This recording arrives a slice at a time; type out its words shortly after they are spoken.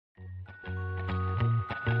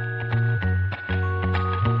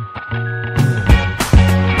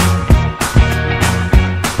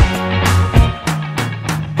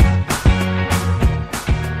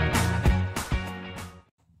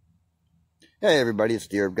Hey everybody, it's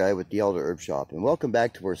the Herb Guy with the Elder Herb Shop, and welcome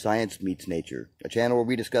back to Where Science Meets Nature, a channel where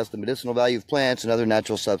we discuss the medicinal value of plants and other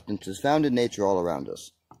natural substances found in nature all around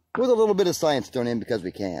us, with a little bit of science thrown in because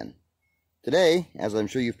we can. Today, as I'm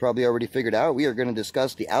sure you've probably already figured out, we are going to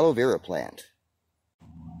discuss the aloe vera plant.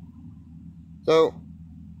 So,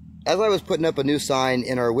 as I was putting up a new sign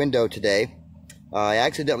in our window today, I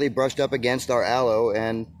accidentally brushed up against our aloe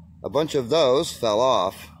and a bunch of those fell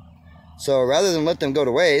off. So rather than let them go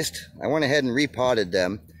to waste, I went ahead and repotted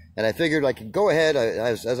them, and I figured I could go ahead.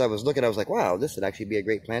 As I was looking, I was like, "Wow, this would actually be a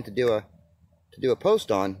great plant to do a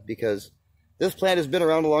post on," because this plant has been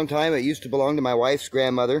around a long time. It used to belong to my wife's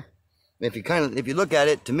grandmother. And if you look at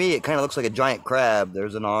it, to me, it kind of looks like a giant crab.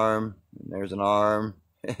 There's an arm, and there's an arm,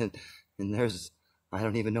 and there's, I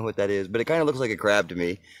don't even know what that is, but it kind of looks like a crab to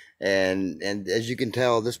me. And as you can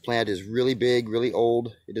tell, this plant is really big, really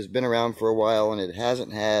old. It has been around for a while, and it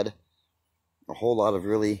hasn't had a whole lot of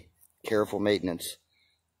really careful maintenance,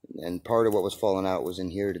 and part of what was falling out was in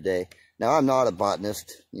here today. Now, I'm not a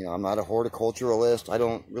botanist, I'm not a horticulturalist. I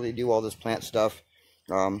don't really do all this plant stuff.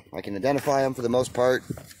 I can identify them for the most part.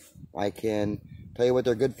 I can tell you what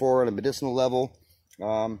they're good for on a medicinal level,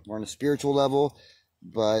 or on a spiritual level,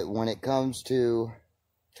 but when it comes to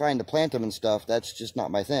trying to plant them and stuff, that's just not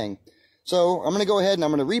my thing. So I'm going to go ahead and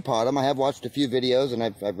I'm going to repot them. I have watched a few videos, and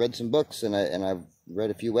I've read some books, and I've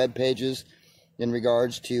read a few web pages in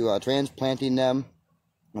regards to transplanting them.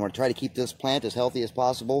 I want to try to keep this plant as healthy as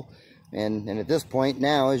possible, and at this point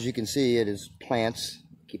now, as you can see, it is plants.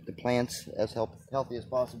 Keep the plants as healthy as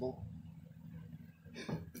possible.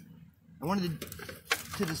 I wanted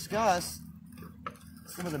to discuss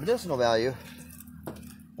some of the medicinal value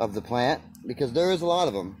of the plant, because there is a lot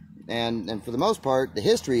of them, and for the most part, the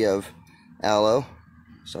history of aloe,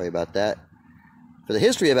 sorry about that, for the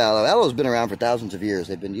history of aloe has been around for thousands of years.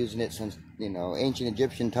 They've been using it since ancient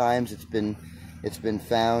Egyptian times. It's been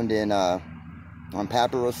found in on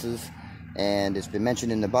papyruses, and it's been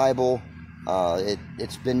mentioned in the Bible.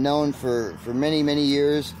 It's been known for many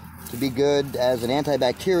years to be good as an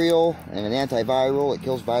antibacterial and an antiviral. It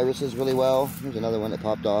kills viruses really well. Here's another one that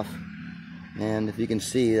popped off, and if you can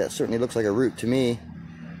see, that certainly looks like a root to me.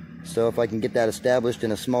 So if I can get that established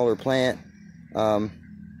in a smaller plant,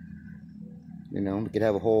 we could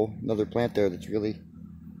have another plant there that's really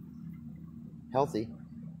healthy.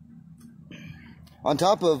 On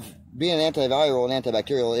top of being an antiviral and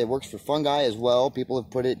antibacterial, it works for fungi as well. People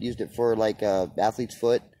have used it for like athlete's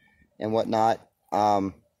foot and whatnot.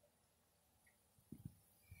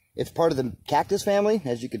 It's part of the cactus family,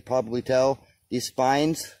 as you could probably tell. These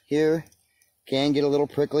spines here can get a little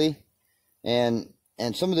prickly, and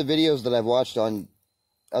some of the videos that I've watched on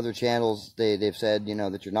other channels, they've said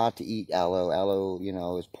that you're not to eat aloe.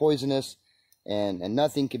 Aloe is poisonous, and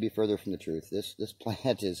nothing could be further from the truth. This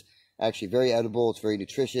plant is actually very edible. It's very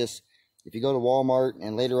nutritious. If you go to Walmart,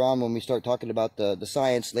 and later on when we start talking about the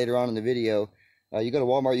science later on in the video, you go to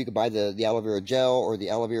Walmart, you can buy the aloe vera gel or the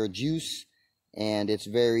aloe vera juice, and it's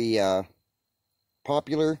very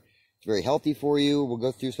popular. It's very healthy for you. We'll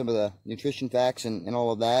go through some of the nutrition facts and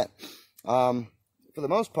all of that. For the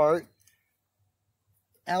most part,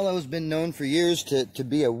 aloe has been known for years to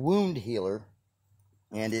be a wound healer,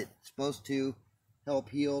 and it's supposed to help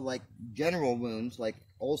heal like general wounds like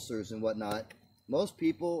ulcers and whatnot. Most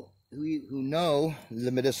people who know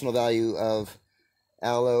the medicinal value of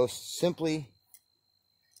aloe simply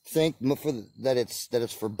think that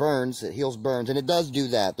it's for burns. It heals burns, and it does do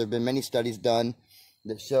that. There have been many studies done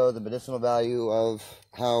that show the medicinal value of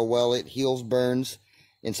how well it heals burns.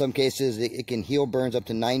 In some cases, it can heal burns up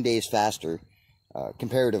to 9 days faster,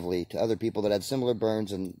 comparatively to other people that had similar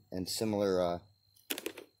burns and similar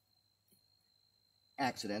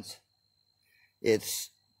accidents. It's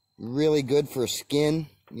really good for skin,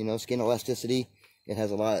 skin elasticity. It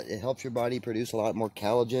helps your body produce a lot more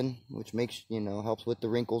collagen, which makes, helps with the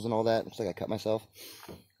wrinkles and all that. Looks like I cut myself.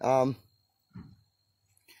 We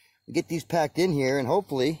get these packed in here, and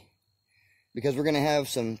hopefully, because we're going to have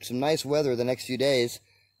some nice weather the next few days,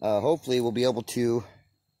 hopefully we'll be able to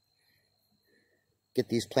get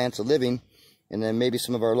these plants a living, and then maybe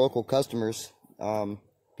some of our local customers,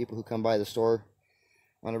 people who come by the store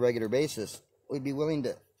on a regular basis, would be willing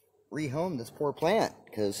to rehome this poor plant,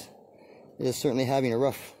 because it is certainly having a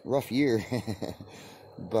rough year.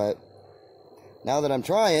 But now that I'm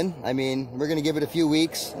trying, we're going to give it a few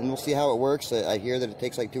weeks, and we'll see how it works. I hear that it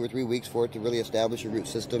takes like 2 or 3 weeks for it to really establish a root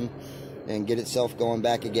system and get itself going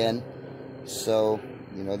back again. So,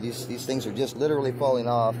 these things are just literally falling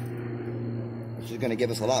off, which is going to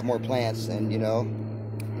give us a lot more plants. And,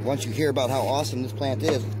 once you hear about how awesome this plant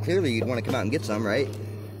is, clearly you'd want to come out and get some, right?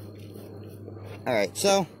 Alright,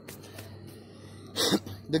 so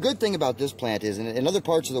The good thing about this plant is, in other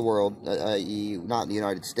parts of the world, i.e. not in the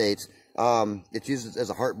United States, it's used as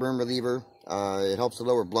a heartburn reliever. It helps to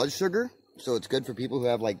lower blood sugar, so it's good for people who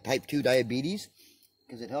have like type 2 diabetes,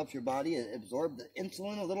 because it helps your body absorb the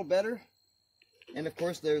insulin a little better. And of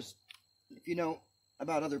course, there's, if you know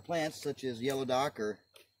about other plants such as yellow dock or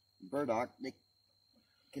burdock, they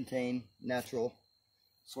contain natural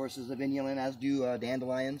sources of inulin, as do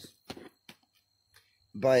dandelions.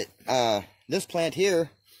 But this plant here,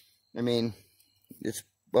 I mean, it's,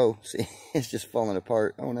 whoa, see, it's just falling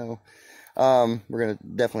apart. Oh no. We're gonna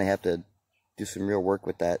definitely have to do some real work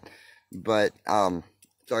with that. But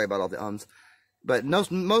sorry about all the ums. But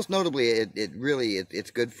most notably,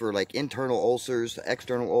 it's good for like internal ulcers,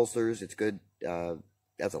 external ulcers. It's good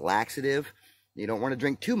as a laxative. You don't want to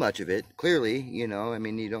drink too much of it, clearly, you know. I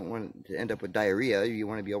mean, you don't want to end up with diarrhea. You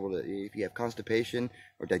want to be able to, if you have constipation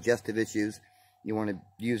or digestive issues, you want to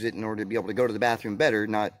use it in order to be able to go to the bathroom better,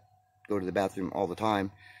 not go to the bathroom all the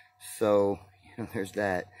time. So, you know, there's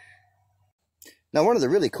that. Now, one of the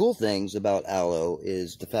really cool things about aloe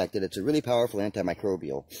is the fact that it's a really powerful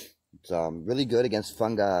antimicrobial. It's really good against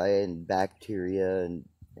fungi and bacteria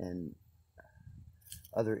and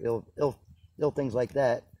other ill things like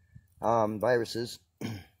that. Viruses. Oh,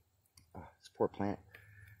 this poor plant.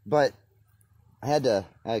 But I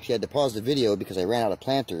actually had to pause the video because I ran out of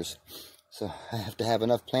planters. So I have to have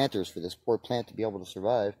enough planters for this poor plant to be able to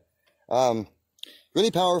survive.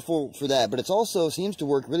 Really powerful for that, but it also seems to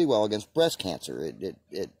work really well against breast cancer.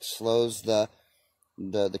 It slows the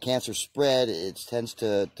cancer spread. It tends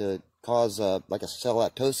to cause like a cell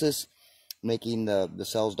apoptosis, making the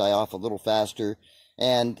cells die off a little faster.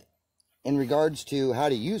 And in regards to how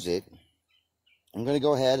to use it, I'm going to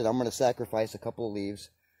go ahead and I'm going to sacrifice a couple of leaves.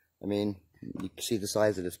 I mean, you can see the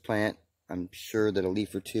size of this plant. I'm sure that a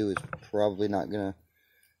leaf or two is probably not going to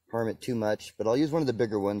harm it too much, but I'll use one of the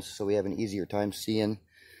bigger ones so we have an easier time seeing.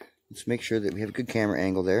 Let's make sure that we have a good camera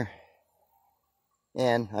angle there.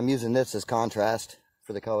 And I'm using this as contrast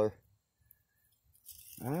for the color.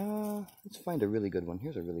 Let's find a really good one.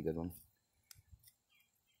 Here's a really good one.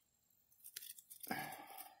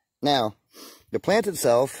 Now, the plant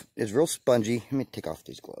itself is real spongy. Let me take off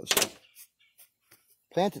these gloves.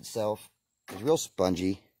 Plant itself is real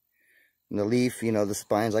spongy. And the leaf, you know, the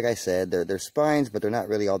spines, like I said, they're spines, but they're not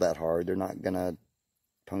really all that hard. They're not going to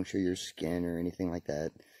puncture your skin or anything like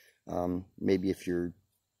that. Maybe if you're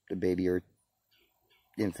a baby or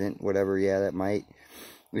infant, whatever, yeah, that might.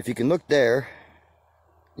 If you can look there,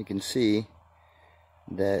 you can see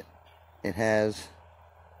that it has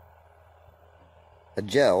a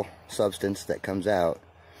gel substance that comes out.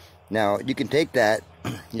 Now, you can take that,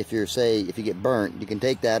 if you get burnt, you can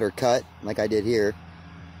take that or cut, like I did here.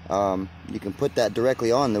 You can put that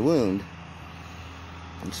directly on the wound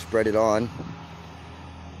and spread it on.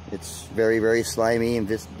 It's very, very slimy and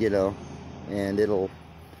just, you know, and it'll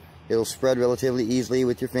spread relatively easily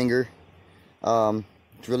with your finger.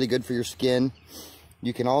 It's really good for your skin.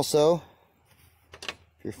 You can also,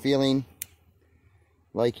 if you're feeling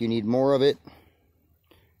like you need more of it,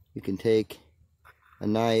 you can take a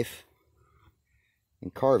knife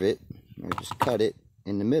and carve it, or just cut it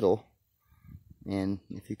in the middle. And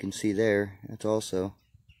if you can see there, it's also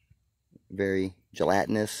very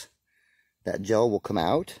gelatinous. That gel will come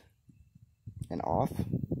out and off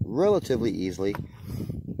relatively easily.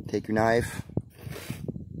 Take your knife,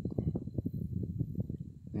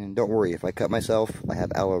 and don't worry, if I cut myself, I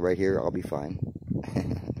have aloe right here, I'll be fine.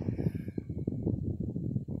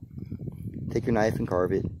 Take your knife and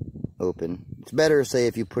carve it open. It's better, say,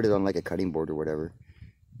 if you put it on like a cutting board or whatever,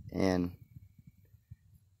 and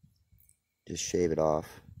just shave it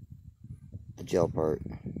off, the gel part,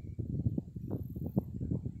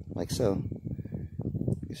 like so.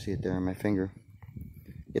 You see it there on my finger.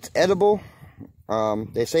 It's edible.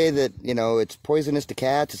 They say that, you know, it's poisonous to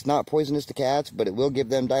cats. It's not poisonous to cats, but it will give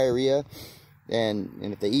them diarrhea, and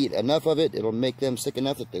if they eat enough of it, it'll make them sick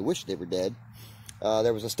enough that they wish they were dead.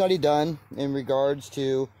 There was a study done in regards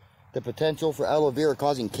to the potential for aloe vera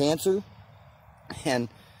causing cancer, and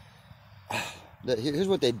here's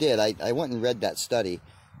what they did. I went and read that study,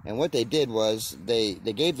 and what they did was they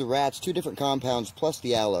gave the rats 2 different compounds plus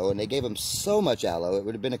the aloe, and they gave them so much aloe it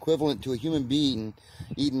would have been equivalent to a human being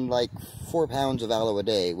eating like 4 pounds of aloe a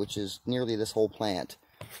day, which is nearly this whole plant,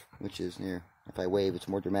 which is near, if I wave it's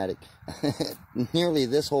more dramatic, nearly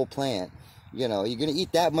this whole plant. You know, you're going to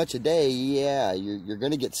eat that much a day, yeah, you're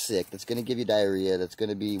going to get sick. That's going to give you diarrhea. That's going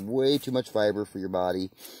to be way too much fiber for your body.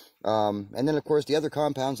 And then, of course, the other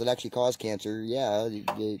compounds that actually cause cancer, yeah,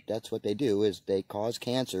 that's what they do, is they cause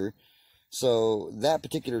cancer. So that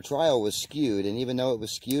particular trial was skewed, and even though it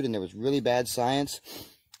was skewed and there was really bad science,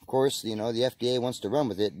 of course, the FDA wants to run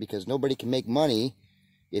with it because nobody can make money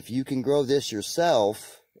if you can grow this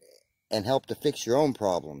yourself and help to fix your own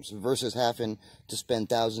problems versus having to spend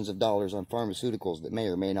thousands of dollars on pharmaceuticals that may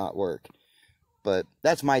or may not work. But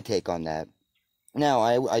that's my take on that. Now,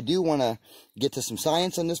 I do want to get to some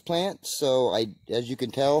science on this plant, so as you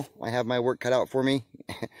can tell, I have my work cut out for me.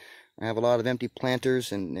 I have a lot of empty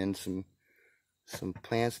planters and some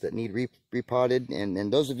plants that need repotted,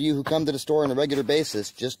 and those of you who come to the store on a regular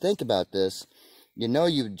basis, just think about this. You know,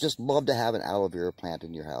 you'd just love to have an aloe vera plant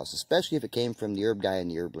in your house, especially if it came from the herb guy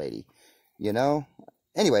and the herb lady, you know?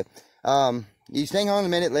 Anyway, you hang on a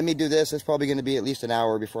minute, let me do this. It's probably going to be at least an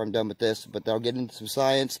hour before I'm done with this, but I'll get into some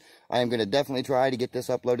science. I am going to definitely try to get this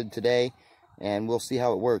uploaded today, and we'll see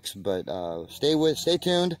how it works. But stay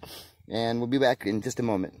tuned, and we'll be back in just a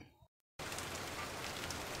moment.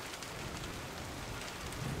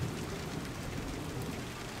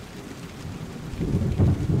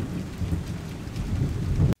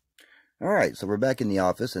 Alright, so we're back in the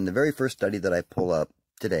office, and the very first study that I pull up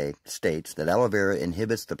today states that aloe vera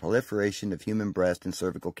inhibits the proliferation of human breast and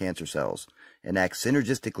cervical cancer cells and acts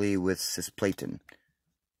synergistically with cisplatin.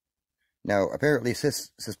 Now, apparently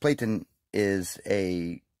cisplatin is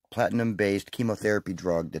a platinum-based chemotherapy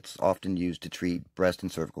drug that's often used to treat breast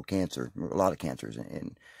and cervical cancer, a lot of cancers.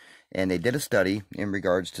 And they did a study in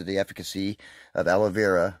regards to the efficacy of aloe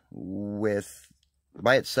vera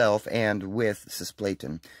by itself and with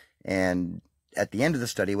cisplatin. And at the end of the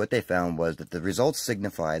study, what they found was that the results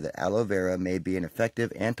signify that aloe vera may be an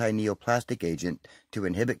effective anti-neoplastic agent to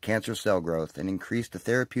inhibit cancer cell growth and increase the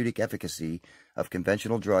therapeutic efficacy of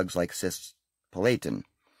conventional drugs like Cisplatin.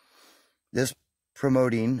 This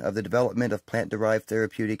promoting of the development of plant-derived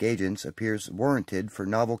therapeutic agents appears warranted for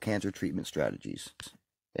novel cancer treatment strategies.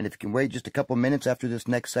 And if you can wait just a couple minutes after this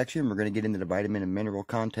next section, we're going to get into the vitamin and mineral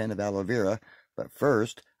content of aloe vera. But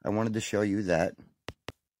first, I wanted to show you that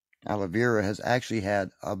aloe vera has actually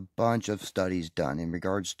had a bunch of studies done in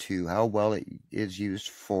regards to how well it is used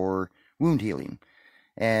for wound healing.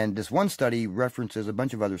 And this one study references a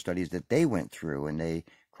bunch of other studies that they went through, and they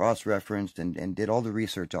cross-referenced and did all the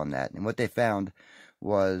research on that. And what they found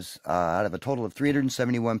was out of a total of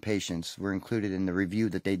 371 patients were included in the review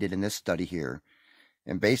that they did in this study here.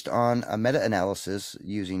 And based on a meta-analysis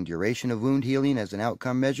using duration of wound healing as an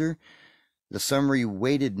outcome measure, the summary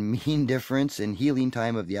weighted mean difference in healing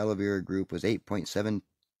time of the aloe vera group was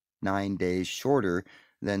 8.79 days shorter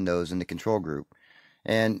than those in the control group.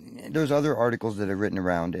 And there's other articles that are written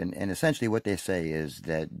around, and essentially what they say is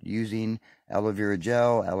that using aloe vera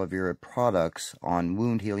gel, aloe vera products on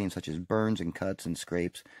wound healing such as burns and cuts and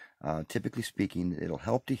scrapes, typically speaking, it'll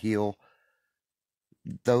help to heal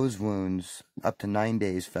those wounds up to 9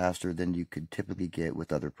 days faster than you could typically get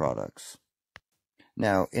with other products.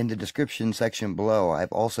 Now, in the description section below,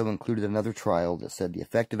 I've also included another trial that said the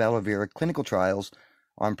effect of aloe vera clinical trials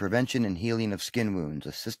on prevention and healing of skin wounds,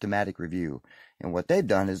 a systematic review. And what they've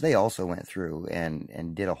done is they also went through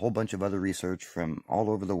and did a whole bunch of other research from all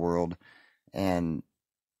over the world, and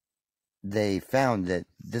they found that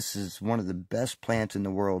this is one of the best plants in the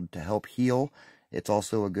world to help heal. It's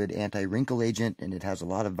also a good anti-wrinkle agent, and it has a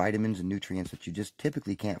lot of vitamins and nutrients that you just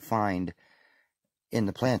typically can't find in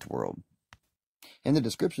the plant world. In the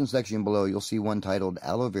description section below, you'll see one titled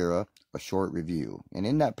Aloe Vera, a short review. And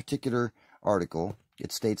in that particular article,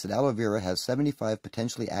 it states that aloe vera has 75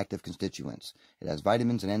 potentially active constituents. It has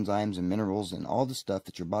vitamins and enzymes and minerals and all the stuff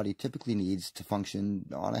that your body typically needs to function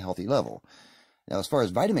on a healthy level. Now, as far as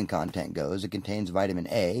vitamin content goes, it contains vitamin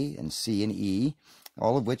A and C and E,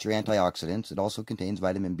 all of which are antioxidants. It also contains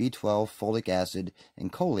vitamin B12, folic acid,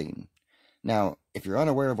 and choline. Now, if you're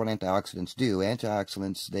unaware of what antioxidants do,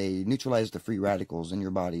 antioxidants, they neutralize the free radicals in your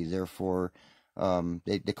body, therefore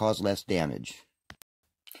they cause less damage.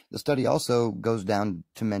 The study also goes down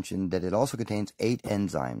to mention that it also contains 8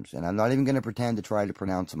 enzymes, and I'm not even going to pretend to try to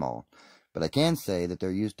pronounce them all, but I can say that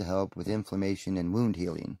they're used to help with inflammation and wound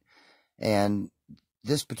healing. And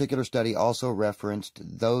this particular study also referenced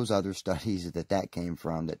those other studies that came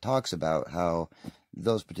from that talks about how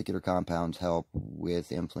those particular compounds help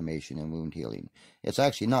with inflammation and wound healing. It's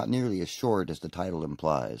actually not nearly as short as the title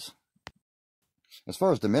implies. As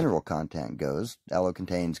far as the mineral content goes, aloe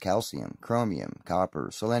contains calcium, chromium, copper,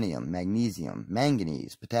 selenium, magnesium,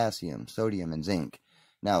 manganese, potassium, sodium, and zinc.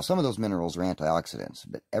 Now, some of those minerals are antioxidants,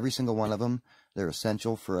 but every single one of them, they're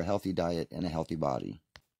essential for a healthy diet and a healthy body.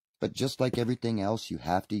 But just like everything else, you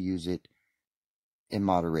have to use it in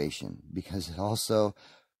moderation, because it also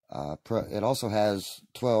has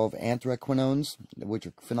 12 anthraquinones, which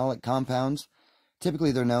are phenolic compounds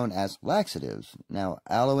Typically, they're known as laxatives. Now,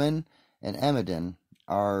 aloin and amidin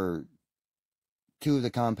are two of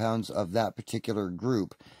the compounds of that particular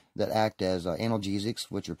group that act as analgesics,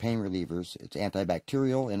 which are pain relievers. It's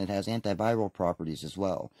antibacterial, and it has antiviral properties as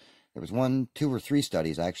well. There was 1, 2, or 3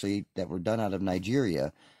 studies, actually, that were done out of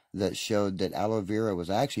Nigeria that showed that aloe vera was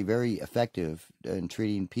actually very effective in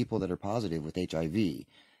treating people that are positive with HIV.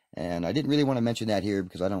 And I didn't really want to mention that here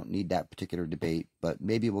because I don't need that particular debate, but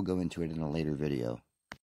maybe we'll go into it in a later video.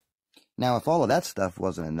 Now, if all of that stuff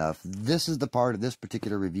wasn't enough, this is the part of this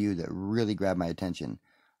particular review that really grabbed my attention.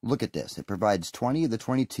 Look at this. It provides 20 of the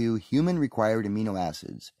 22 human-required amino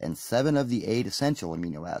acids and 7 of the 8 essential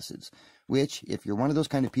amino acids, which, if you're one of those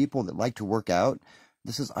kind of people that like to work out,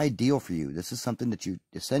 this is ideal for you. This is something that you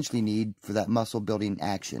essentially need for that muscle-building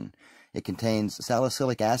action. It contains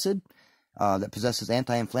salicylic acid that possesses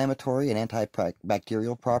anti-inflammatory and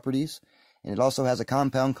antibacterial properties, and it also has a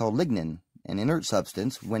compound called lignin. An inert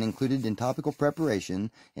substance, when included in topical preparation,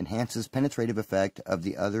 enhances penetrative effect of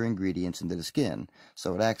the other ingredients into the skin.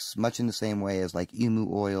 So it acts much in the same way as like emu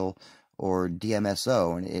oil or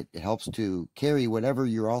DMSO, and it helps to carry whatever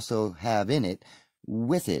you also have in it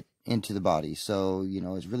with it into the body. So, you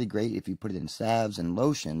know, it's really great if you put it in salves and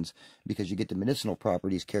lotions because you get the medicinal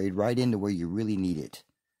properties carried right into where you really need it.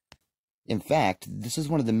 In fact, this is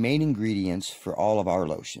one of the main ingredients for all of our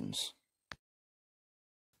lotions.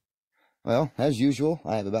 Well, as usual,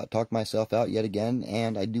 I have about talked myself out yet again,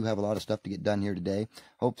 and I do have a lot of stuff to get done here today.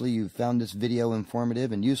 Hopefully you've found this video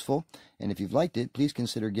informative and useful, and if you've liked it, please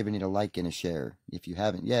consider giving it a like and a share. If you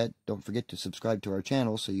haven't yet, don't forget to subscribe to our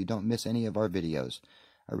channel so you don't miss any of our videos.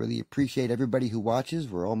 I really appreciate everybody who watches.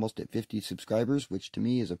 We're almost at 50 subscribers, which to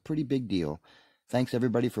me is a pretty big deal. Thanks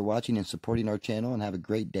everybody for watching and supporting our channel, and have a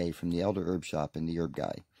great day from the Elder Herb Shop and the Herb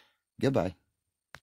Guy. Goodbye.